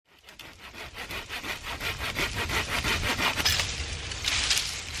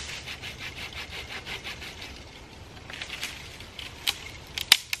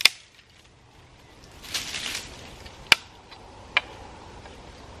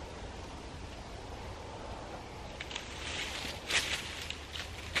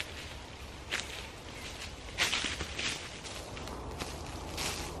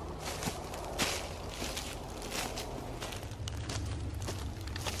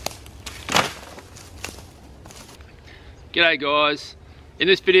G'day guys, in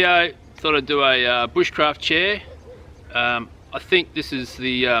this video thought I'd do a bushcraft chair. I think this is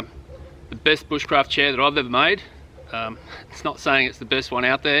the best bushcraft chair that I've ever made. It's not saying it's the best one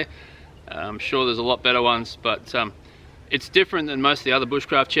out there. I'm sure there's a lot better ones, but it's different than most of the other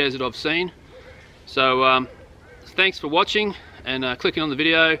bushcraft chairs that I've seen. So thanks for watching and clicking on the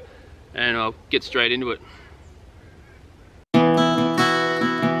video, and I'll get straight into it.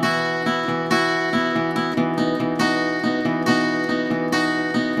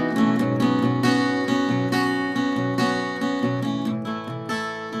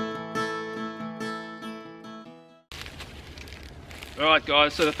 Alright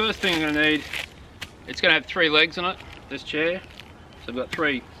guys, so the first thing I'm going to need, it's going to have 3 legs on it, this chair. So I've got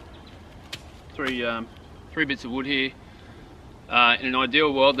three bits of wood here. In an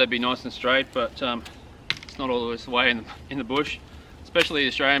ideal world they'd be nice and straight, but it's not always the way in the bush. Especially the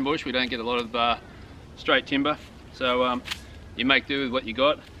Australian bush, we don't get a lot of straight timber. So you make do with what you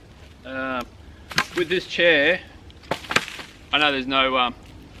got. With this chair, I know there's no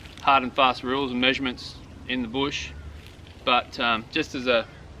hard and fast rules and measurements in the bush, but just as a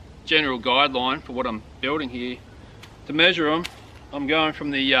general guideline for what I'm building here, to measure them, I'm going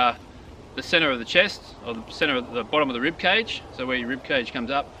from the center of the chest, or the center of the bottom of the rib cage, so where your rib cage comes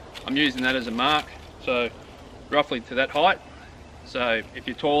up, I'm using that as a mark, so roughly to that height. So if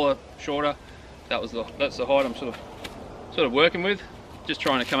you're taller, shorter, that's the height I'm sort of working with. Just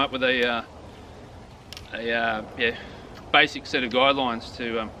trying to come up with a basic set of guidelines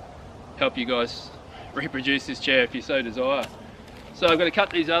to help you guys reproduce this chair if you so desire. So I've got to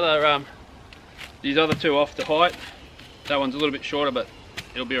cut these other two off to height. That one's a little bit shorter, but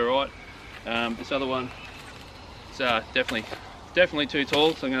it'll be alright. This other one, it's definitely too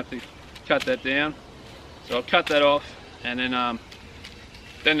tall, so I'm going to have to cut that down. So I'll cut that off, and then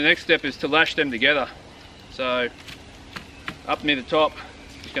the next step is to lash them together. So up near the top,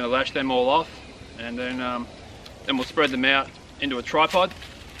 just going to lash them all off, and then we'll spread them out into a tripod.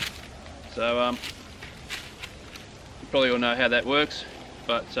 So you probably all know how that works,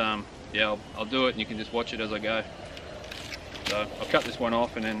 but yeah, I'll do it and you can just watch it as I go. So I'll cut this one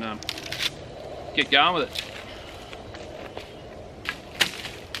off and then get going with it.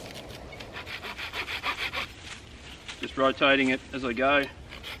 Just rotating it as I go.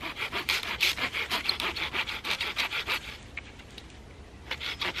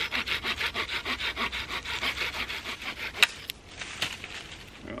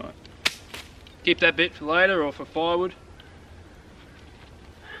 Alright. Keep that bit for later or for firewood.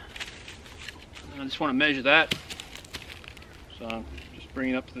 And I just want to measure that. So just bring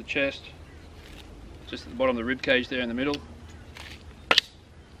it up to the chest, just at the bottom of the rib cage there in the middle.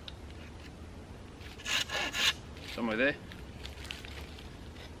 Somewhere there.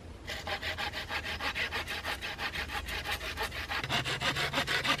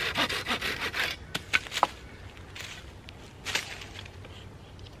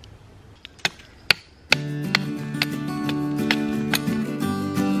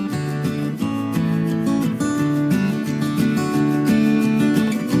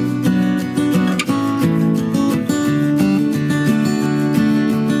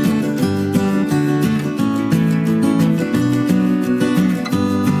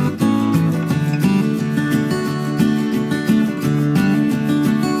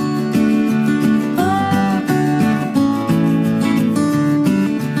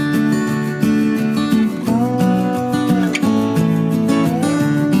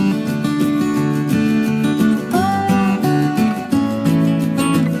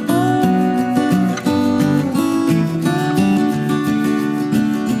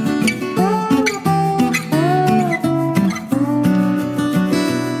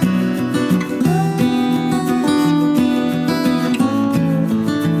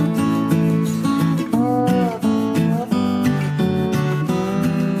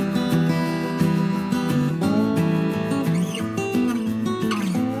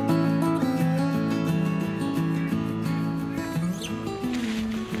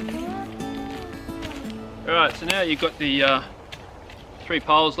 Alright, so now you've got the 3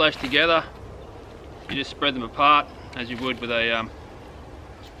 poles lashed together. You just spread them apart as you would with a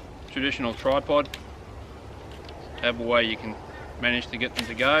traditional tripod. However way you can manage to get them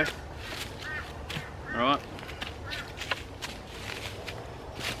to go. Alright.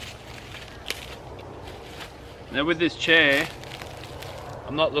 Now with this chair,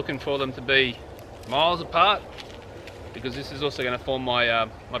 I'm not looking for them to be miles apart, because this is also going to form my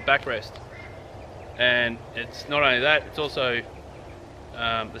my backrest. And it's not only that, it's also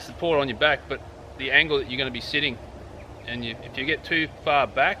the support on your back, but the angle that you're going to be sitting. And if you get too far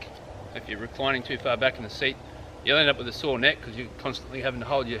back, if you're reclining too far back in the seat, you'll end up with a sore neck because you're constantly having to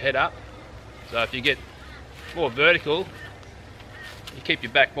hold your head up. So if you get more vertical, you keep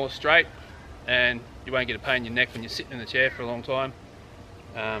your back more straight and you won't get a pain in your neck when you're sitting in the chair for a long time.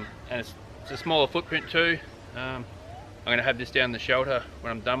 And it's a smaller footprint too. I'm going to have this down the shelter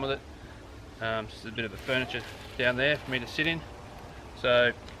when I'm done with it. Just a bit of a furniture down there for me to sit in.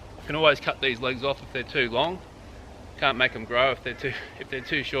 So I can always cut these legs off if they're too long. Can't make them grow if they're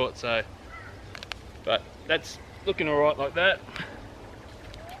too short. So, but that's looking all right like that,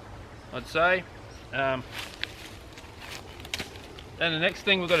 I'd say. Then the next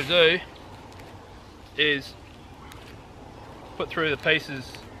thing we've got to do is put through the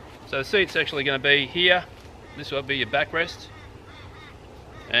pieces. So the seat's actually going to be here. This will be your backrest,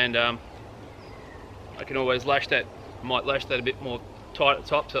 and I can always lash that. Might lash that a bit more tight at the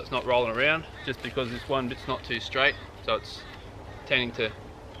top so it's not rolling around, just because this one bit's not too straight, so it's tending to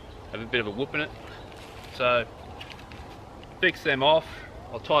have a bit of a whoop in it. So fix them off.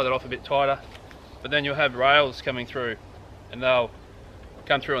 I'll tie that off a bit tighter, but then you'll have rails coming through, and they'll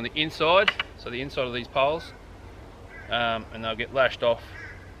come through on the inside, so the inside of these poles, and they'll get lashed off.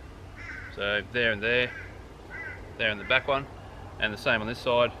 So there and there in the back one, and the same on this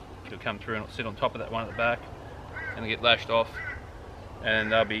side. It'll come through and it'll sit on top of that one at the back, and get lashed off,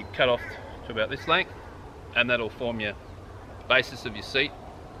 and they'll be cut off to about this length, and that'll form your basis of your seat.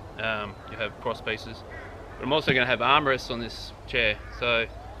 You have cross pieces, but I'm also going to have armrests on this chair, so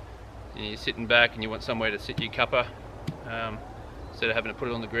you're sitting back and you want somewhere to sit your cuppa. Instead of having to put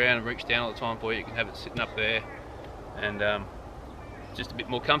it on the ground and reach down all the time for you, you can have it sitting up there, and just a bit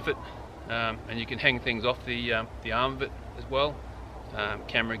more comfort. And you can hang things off the arm of it as well,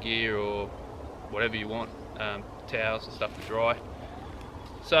 camera gear or whatever you want, towels and stuff to dry.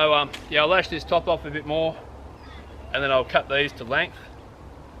 So yeah, I'll lash this top off a bit more, and then I'll cut these to length,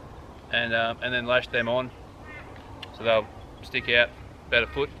 and then lash them on so they'll stick out about a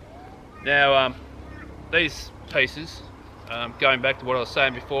foot. Now these pieces, going back to what I was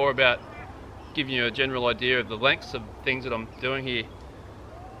saying before about giving you a general idea of the lengths of things that I'm doing here,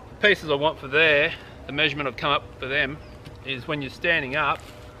 the pieces I want for there, the measurement I've come up for them is when you're standing up.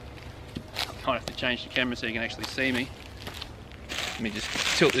 I kind of have to change the camera so you can actually see me. Let me just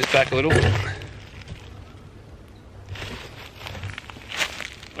tilt this back a little.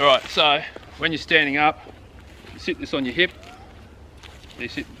 Alright, so when you're standing up, you sit this on your hip, you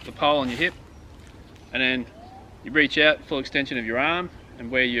sit the pole on your hip, and then you reach out, full extension of your arm, and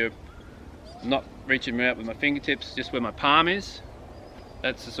where you're not reaching out with my fingertips, just where my palm is,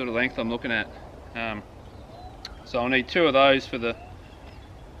 that's the sort of length I'm looking at. So I'll need 2 of those for the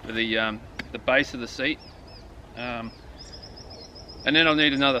base of the seat, and then I'll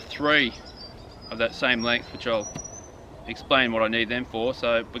need another 3 of that same length, which I'll explain what I need them for.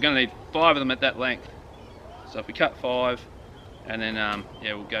 So we're going to need 5 of them at that length. So if we cut 5, and then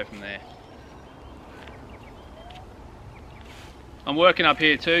yeah, we'll go from there. I'm working up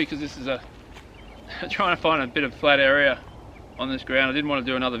here too because this is trying to find a bit of flat area on this ground. I didn't want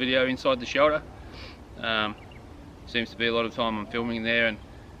to do another video inside the shelter. Seems to be a lot of time I'm filming there, and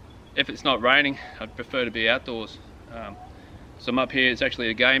if it's not raining, I'd prefer to be outdoors. So I'm up here. It's actually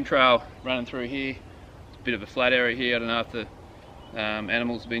a game trail running through here. It's a bit of a flat area here. I don't know if the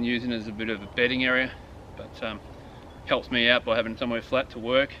animals have been using it as a bit of a bedding area, but helps me out by having somewhere flat to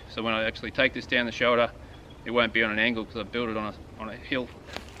work. So when I actually take this down the shoulder, it won't be on an angle because I built it on a hill.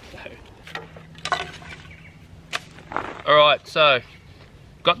 Alright, so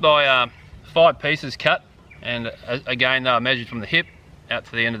got my 5 pieces cut, and again they are measured from the hip out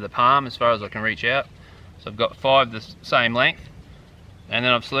to the end of the palm as far as I can reach out. So I've got 5 the same length, and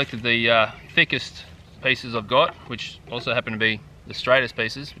then I've selected the thickest pieces I've got, which also happen to be the straightest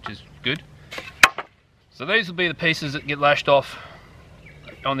pieces, which is good. So these will be the pieces that get lashed off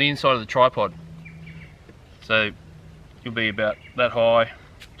on the inside of the tripod. So you'll be about that high,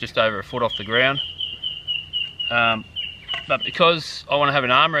 just over a foot off the ground. But because I want to have an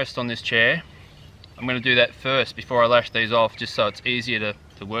armrest on this chair, I'm going to do that first before I lash these off, just so it's easier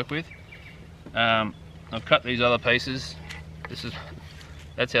to work with. I've cut these other pieces.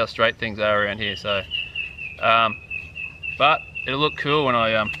 That's how straight things are around here. So, but it'll look cool when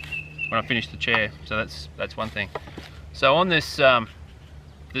I finish the chair. So that's one thing. So on this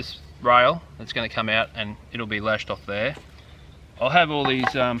this rail that's going to come out, and it'll be lashed off there, I'll have all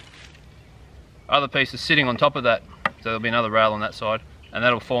these other pieces sitting on top of that. So there'll be another rail on that side, and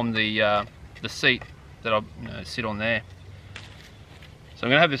that'll form the seat that I'll sit on there. So I'm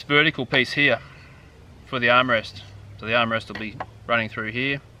going to have this vertical piece here for the armrest. So the armrest will be running through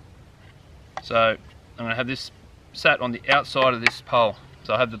here. So I'm going to have this sat on the outside of this pole.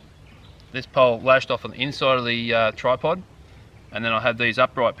 So I have this pole lashed off on the inside of the tripod, and then I have these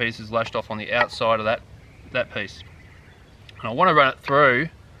upright pieces lashed off on the outside of that piece. And I want to run it through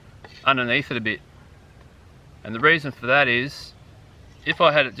underneath it a bit. And the reason for that is, if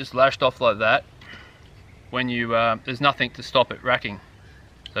I had it just lashed off like that, when you there's nothing to stop it racking.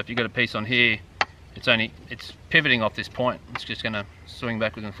 So if you've got a piece on here, it's pivoting off this point. It's just going to swing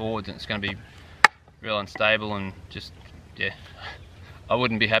backwards and forwards, and it's going to be real unstable, and just, yeah, I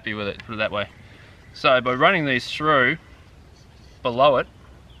wouldn't be happy with it, put it that way. So by running these through below it,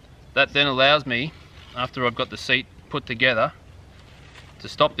 that then allows me, after I've got the seat put together, to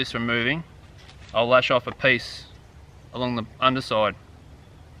stop this from moving. I'll lash off a piece along the underside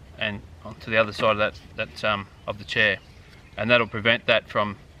and onto the other side of of the chair, and that'll prevent that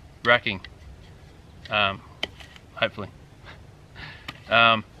from racking, hopefully.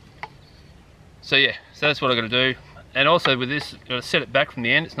 So yeah, so that's what I've got to do. And also with this, I've got to set it back from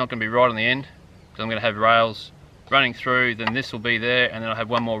the end. It's not going to be right on the end, because I'm going to have rails running through, then this will be there, and then I'll have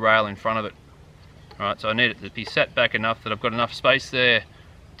one more rail in front of it. Alright, so I need it to be set back enough that I've got enough space there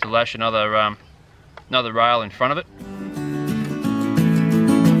to lash another rail in front of it.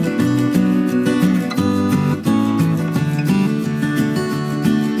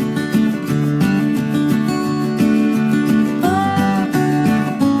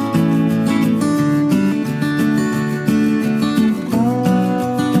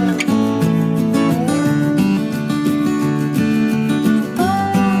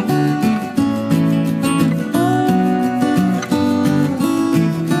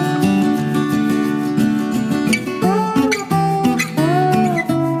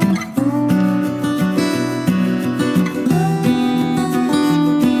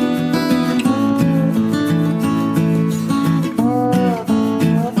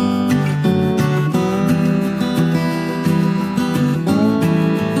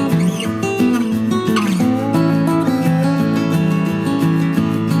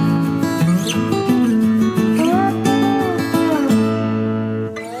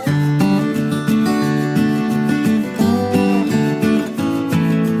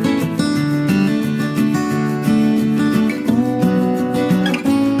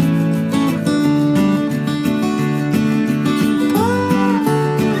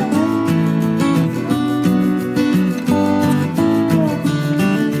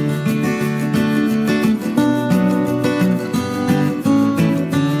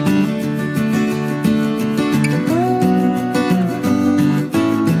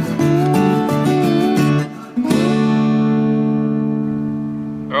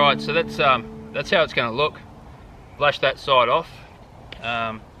 So that's how it's going to look. Lash that side off,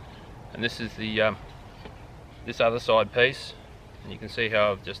 and this is the this other side piece, and you can see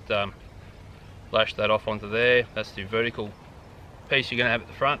how I've just lashed that off onto there. That's the vertical piece you're going to have at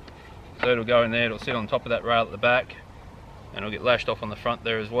the front, so it'll go in there, it'll sit on top of that rail at the back, and it'll get lashed off on the front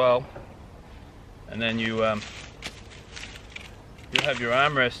there as well. And then you'll have your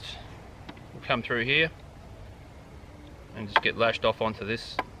armrest will come through here and just get lashed off onto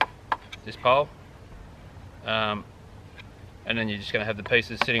this pole, and then you're just going to have the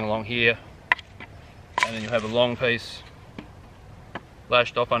pieces sitting along here, and then you'll have a long piece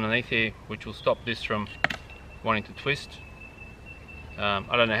lashed off underneath here, which will stop this from wanting to twist.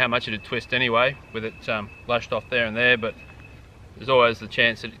 I don't know how much it'd twist anyway with it lashed off there and there, but there's always the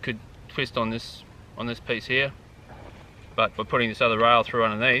chance that it could twist on this piece here. But by putting this other rail through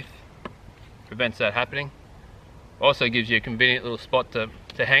underneath, prevents that happening. Also gives you a convenient little spot to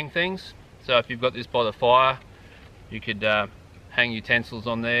hang things. So if you've got this by the fire, you could hang utensils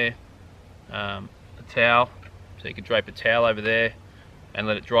on there, a towel, so you could drape a towel over there and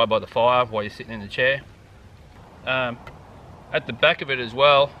let it dry by the fire while you're sitting in the chair. At the back of it as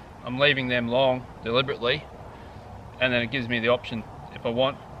well, I'm leaving them long deliberately, and then it gives me the option, if I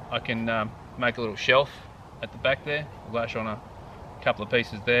want, I can make a little shelf at the back there, lash on a couple of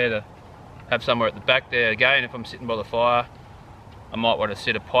pieces there to have somewhere at the back there. Again, if I'm sitting by the fire, I might want to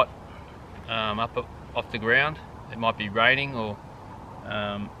set a pot up off the ground. It might be raining, or you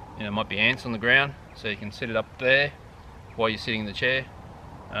know, it might be ants on the ground, so you can set it up there while you're sitting in the chair.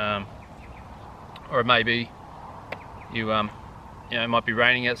 Or it may be you know, it might be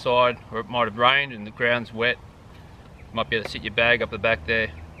raining outside, or it might have rained and the ground's wet. You might be able to sit your bag up the back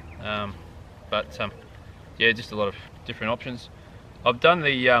there. Yeah, just a lot of different options. I've done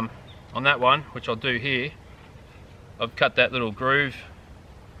the on that one, which I'll do here, I've cut that little groove,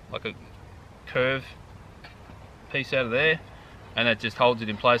 like a curve piece out of there, and that just holds it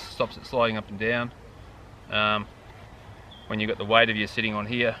in place, stops it sliding up and down. When you've got the weight of you sitting on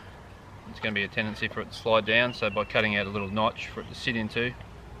here, it's going to be a tendency for it to slide down, so by cutting out a little notch for it to sit into,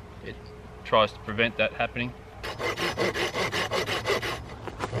 it tries to prevent that happening.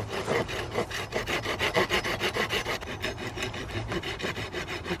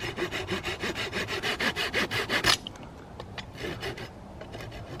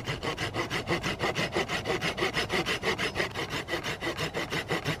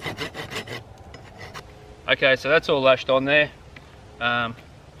 Okay, so that's all lashed on there.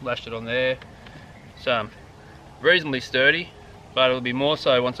 Lashed it on there. It's reasonably sturdy, but it'll be more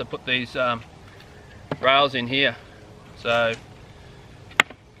so once I put these rails in here. So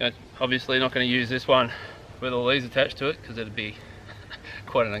obviously not going to use this one with all these attached to it because it'd be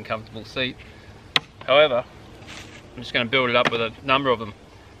quite an uncomfortable seat. However, I'm just going to build it up with a number of them.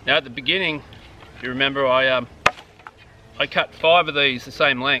 Now at the beginning, if you remember, I cut 5 of these the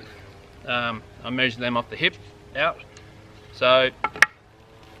same length. I measured them off the hip out. So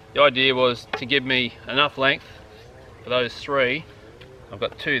the idea was to give me enough length for those 3. I've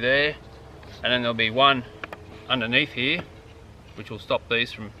got 2 there, and then there'll be 1 underneath here, which will stop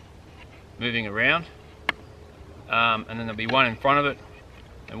these from moving around. And then there'll be 1 in front of it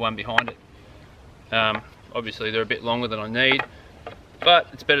and 1 behind it. Obviously they're a bit longer than I need, but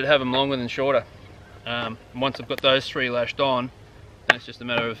it's better to have them longer than shorter. Once I've got those 3 lashed on, then it's just a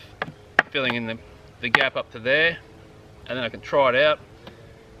matter of filling in the gap up to there, and then I can try it out.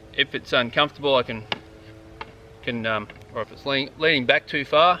 If it's uncomfortable, I can or if it's leaning back too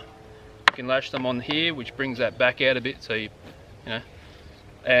far, I can lash them on here, which brings that back out a bit, so you know.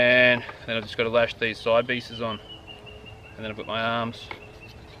 And then I've just got to lash these side pieces on, and then I've got my arms.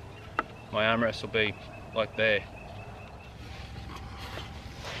 My armrest will be like there.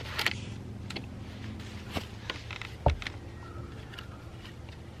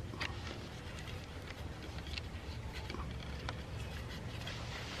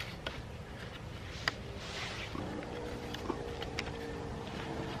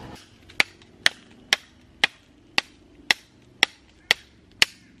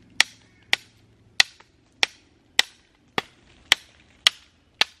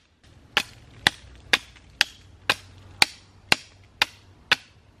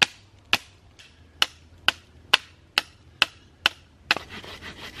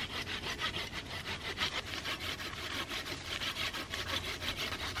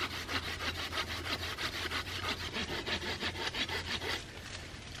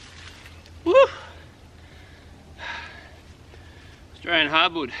 Woo! Australian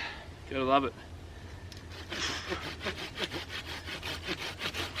hardwood, gotta love it.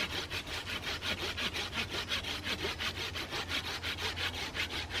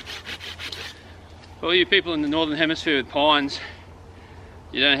 For all you people in the northern hemisphere with pines,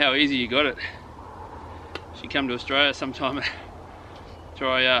 you don't know how easy you got it. You should come to Australia sometime and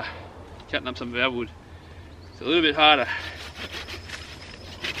try cutting up some of our wood. It's a little bit harder.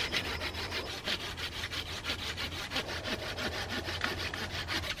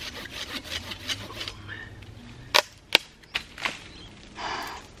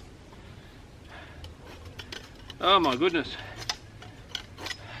 Oh my goodness,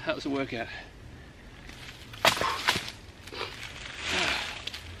 that was a workout.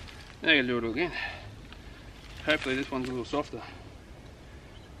 Now I gotta do it all again. Hopefully this one's a little softer.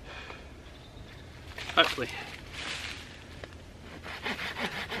 Hopefully.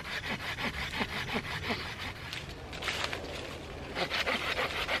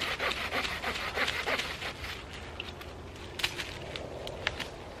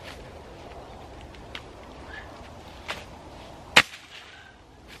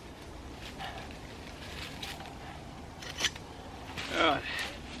 Alright,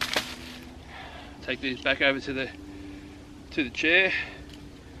 take these back over to the chair,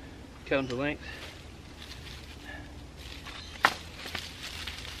 cut them to length.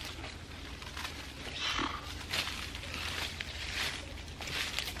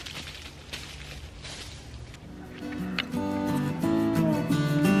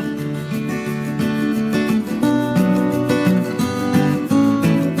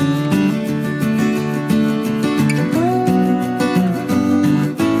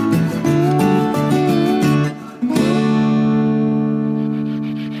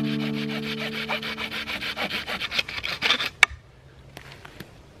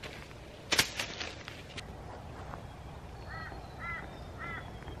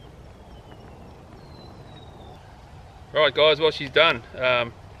 Right guys, well she's done.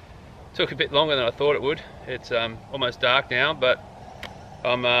 Took a bit longer than I thought it would. It's almost dark now, but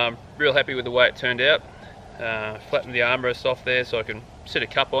I'm real happy with the way it turned out. Flattened the armrest off there so I can sit a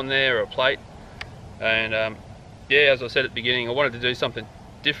cup on there or a plate. And yeah, as I said at the beginning, I wanted to do something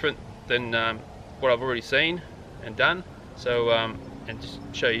different than what I've already seen and done. So and just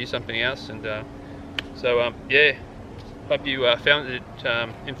show you something else. And yeah, hope you found it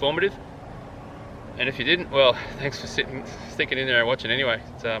informative. And if you didn't, well, thanks for sticking in there and watching anyway.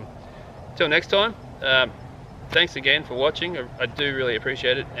 Till next time, thanks again for watching. I do really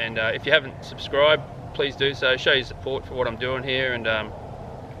appreciate it. And if you haven't subscribed, please do so. Show your support for what I'm doing here. And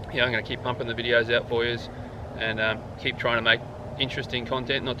yeah, I'm going to keep pumping the videos out for you, and keep trying to make interesting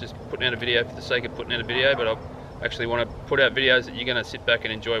content, not just putting out a video for the sake of putting out a video, but I actually want to put out videos that you're going to sit back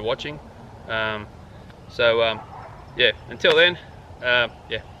and enjoy watching. Yeah, until then,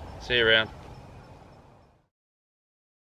 yeah, see you around.